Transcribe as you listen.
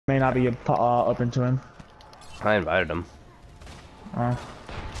may not be open to him. I invited him. I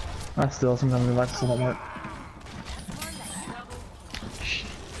still sometimes we like to see that work.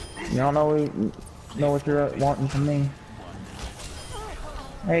 You don't know what you're wanting from me.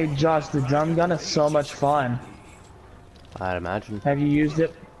 Hey Josh, the drum gun is so much fun. I'd imagine. Have you used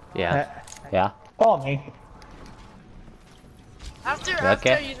it? Yeah. Yeah. Follow me. After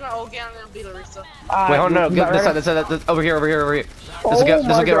I use my old gun, it'll be Larissa. Wait, hold on, no, go this side, over here. This will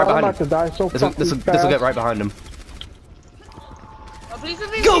get right behind him. This will get right behind him. Oh, please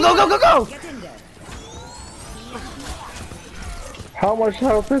let me Go! How much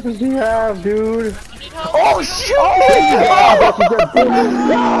health does he have, dude? Oh shit! Oh,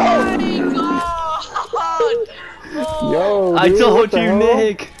 Yo, dude, I told you,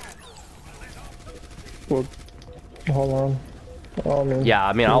 Nick. Well, hold on. Oh, man. Yeah,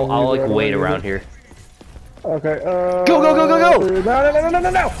 I mean, I'll like wait around here. Okay. Go!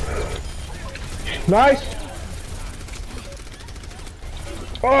 No! Nice.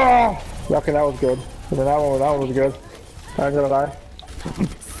 Oh. Okay, that was good. And then that one was good. I'm gonna die.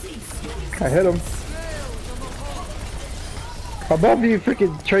 I hit him. Above you,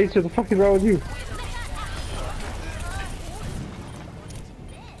 freaking Tracer, the fucking wrong with you?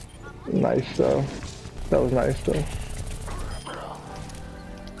 Nice though. That was nice though.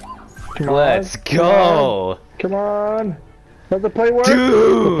 Let's go! Come on! Let the play work?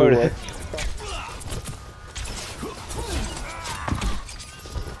 Dude!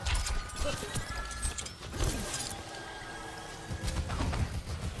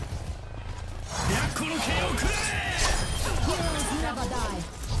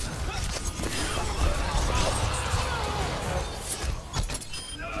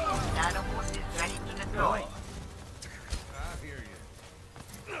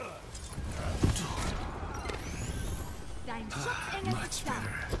 Much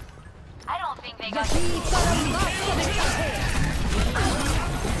better. I don't think they got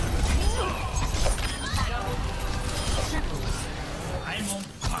I'm on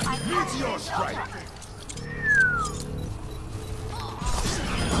fire. Meteor strike.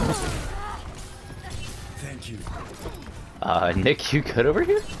 Thank you. Nick, you good over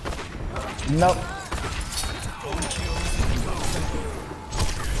here? Nope.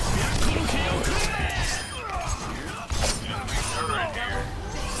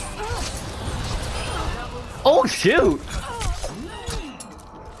 Oh shoot!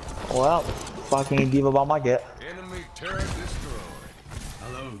 Well, fucking give up all my get. Enemy turret destroyed.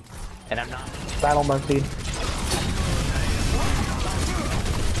 Hello. And I'm not. Battle mercy.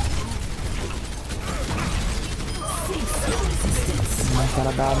 I got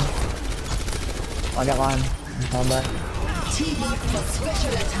a bad. I got mine. I'm back.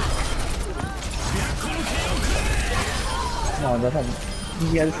 No, it doesn't.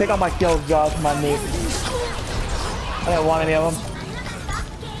 Yeah, just take all my kills, Josh, my meat. I didn't want any of them.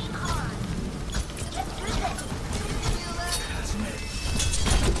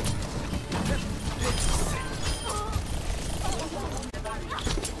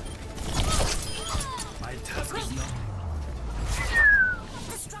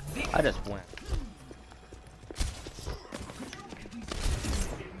 I just went.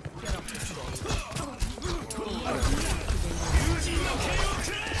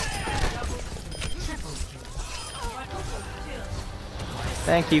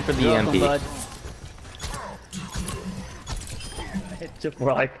 Thank you for the EMP. It took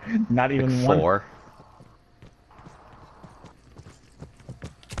for like not even one. 4.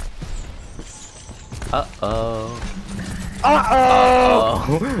 Uh-oh.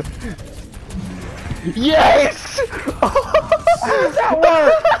 Uh-oh! Yes! How does that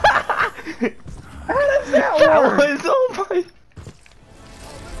work? How does that work? That was, oh my...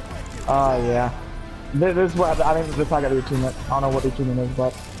 Oh yeah. This is what I think. This is not gonna be achievement. I don't know what the achievement is,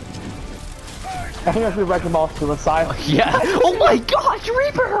 but I think that's the wreck them all to the side. Yeah. Oh my gosh,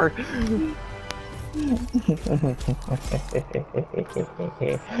 Reaper!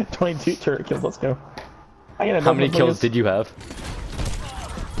 22 turret kills. Let's go. How many kills did you have?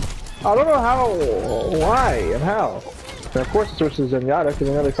 I don't know how, why, and how. And of course the source is Zenyatta, because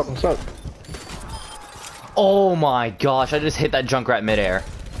Zenyatta fucking suck. Oh my gosh, I just hit that Junkrat midair.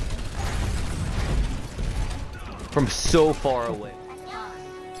 From so far away.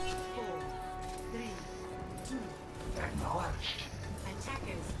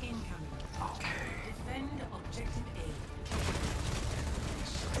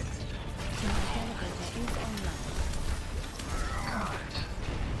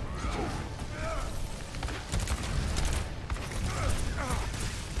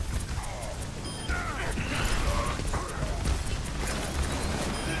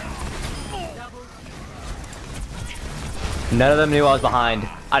 None of them knew I was behind.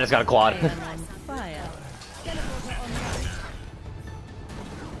 I just got a quad.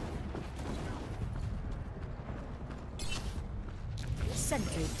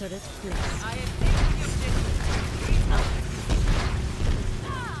 Sentry turret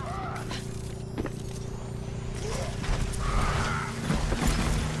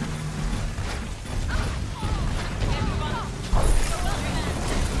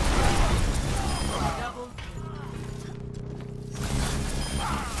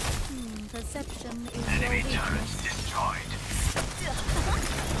perception is enemy turret destroyed.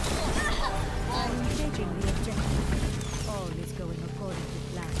 I'm engaging the objective. All is going according to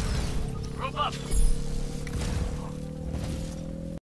plan. Group up.